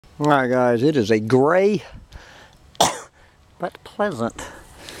Alright guys, it is a gray but pleasant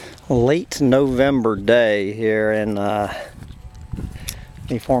late November day here in the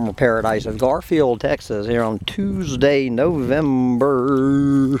former paradise of Garfield, Texas, here on Tuesday,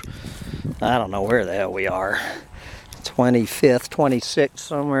 November, I don't know where the hell we are, 25th, 26th,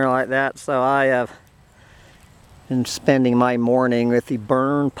 somewhere like that. So I have been spending my morning with the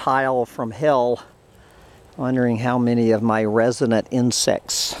burn pile from hell, wondering how many of my resident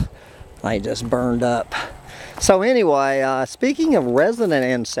insects I just burned up. So anyway, speaking of resident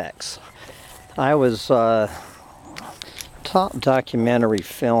insects, I was Top Documentary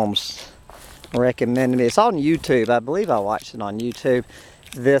Films recommended me. It's on YouTube. I believe I watched it on YouTube.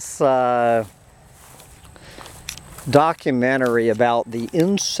 This documentary about the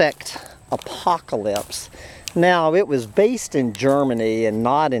insect apocalypse. Now, it was based in Germany and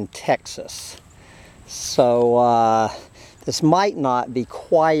not in Texas. So this might not be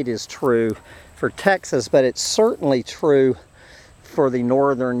quite as true for Texas, but it's certainly true for the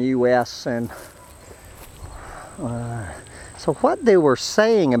northern U.S. And so what they were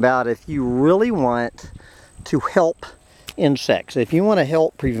saying about, if you really want to help insects, if you want to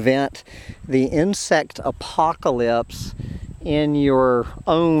help prevent the insect apocalypse in your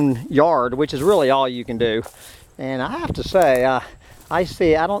own yard, which is really all you can do, and I have to say, I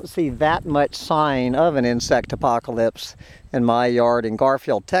don't see that much sign of an insect apocalypse in my yard in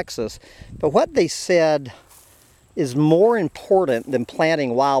Garfield, Texas. But what they said is more important than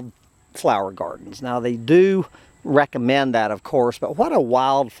planting wildflower gardens. Now, they do recommend that, of course, but what a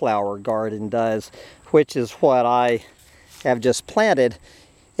wildflower garden does, which is what I have just planted,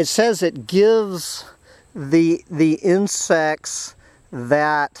 it says it gives the insects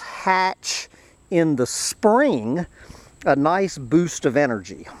that hatch in the spring a nice boost of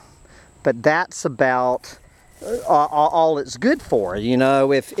energy. But that's about all it's good for. You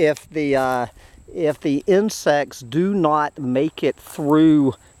know, if the insects do not make it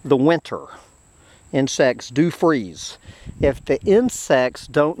through the winter, insects do freeze. If the insects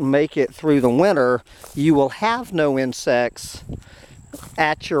don't make it through the winter, you will have no insects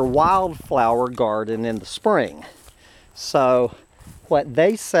at your wildflower garden in the spring. So what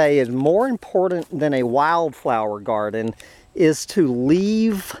they say is more important than a wildflower garden is to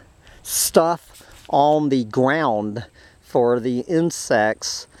leave stuff on the ground for the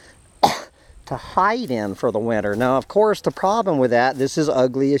insects to hide in for the winter. Now, of course, the problem with that, this is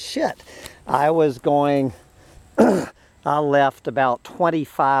ugly as shit. I was going, I left about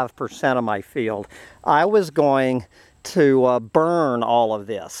 25% of my field. I was going to burn all of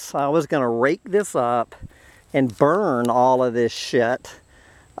this. I was going to rake this up and burn all of this shit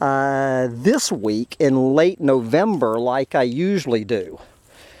this week in late November like I usually do.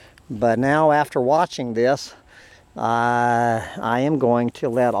 But now, after watching this, I am going to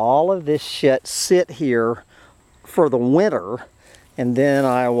let all of this shit sit here for the winter, and then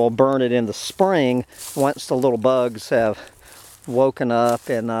I will burn it in the spring once the little bugs have woken up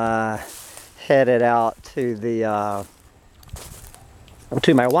and headed out to the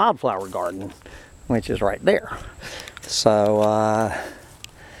to my wildflower garden, which is right there. So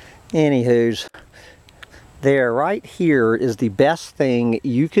anywho's, there, right here is the best thing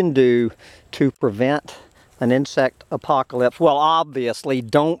you can do to prevent an insect apocalypse. Well, obviously,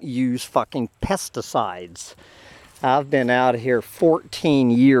 don't use fucking pesticides. I've been out here 14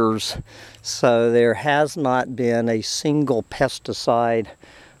 years, so there has not been a single pesticide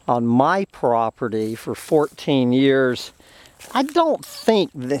on my property for 14 years. I don't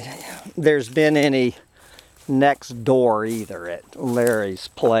think that there's been any next door either at Larry's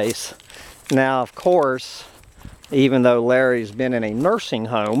place. Now, of course, even though Larry's been in a nursing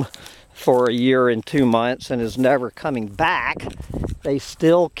home for a year and 2 months and is never coming back, they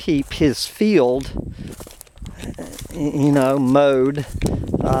still keep his field, you know, mowed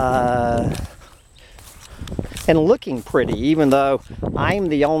and looking pretty, even though I'm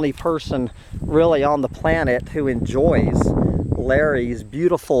the only person really on the planet who enjoys Larry's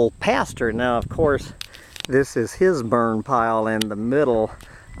beautiful pasture. Now, of course, this is his burn pile in the middle.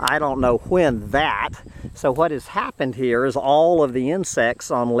 I don't know when that. So what has happened here is all of the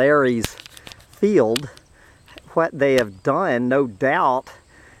insects on Larry's field, what they have done, no doubt,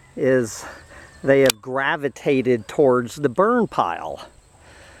 is they have gravitated towards the burn pile.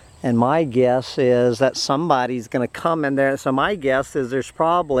 And my guess is that somebody's going to come in there. So my guess is there's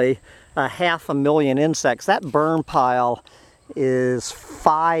probably 500,000 insects. That burn pile is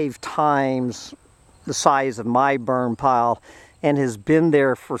 5 times the size of my burn pile and has been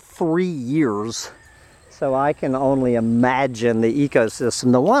there for 3 years. So I can only imagine the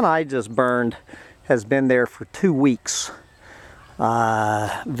ecosystem. The one I just burned has been there for 2 weeks.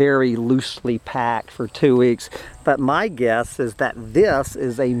 very loosely packed for 2 weeks. But my guess is that this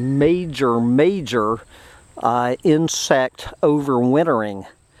is a major insect overwintering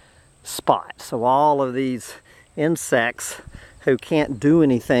spot. So all of these insects who can't do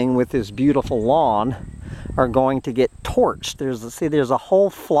anything with this beautiful lawn are going to get torched. There's a whole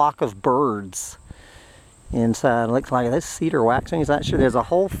flock of birds inside. It looks like this cedar waxwing. Actually, there's a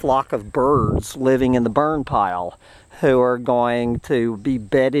whole flock of birds living in the burn pile who are going to be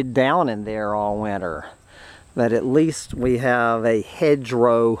bedded down in there all winter. But at least we have a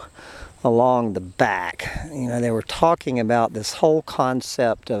hedgerow along the back. You know, they were talking about this whole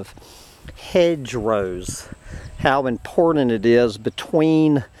concept of hedgerows, how important it is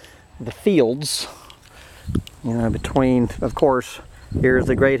between the fields. You know, between, of course, here's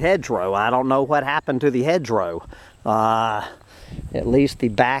the great hedgerow. I don't know what happened to the hedgerow. At least the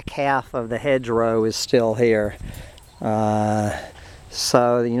back half of the hedgerow is still here.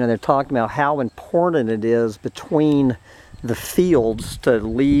 So, you know, they're talking about how important it is between the fields to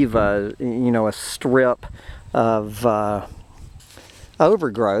leave a strip of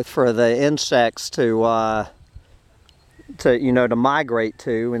overgrowth for the insects to migrate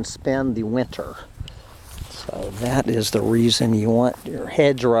to and spend the winter. So that is the reason you want your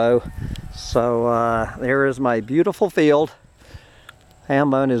hedgerow. So there is my beautiful field.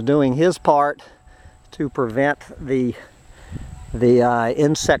 Hambone is doing his part to prevent the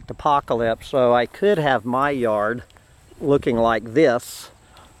insect apocalypse. So I could have my yard looking like this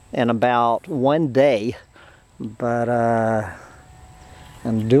in about 1 day, but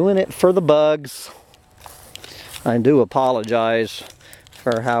I'm doing it for the bugs. I do apologize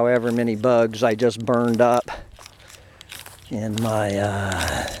for however many bugs I just burned up in my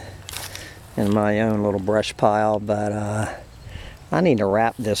own little brush pile, but I need to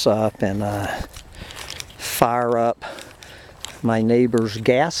wrap this up and fire up my neighbor's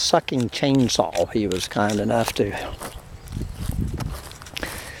gas-sucking chainsaw. He was kind enough to,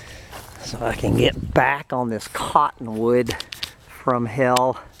 so I can get back on this cottonwood from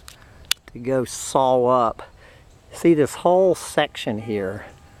hell to go saw up. See, this whole section here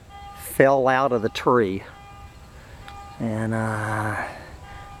fell out of the tree, and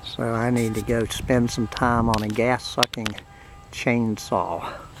so I need to go spend some time on a gas-sucking chainsaw.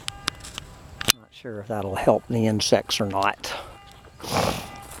 Not sure if that'll help the insects or not.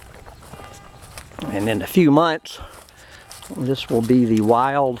 And in a few months, this will be the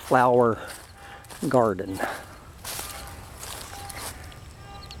wildflower garden.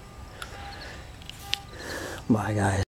 Bye, guys.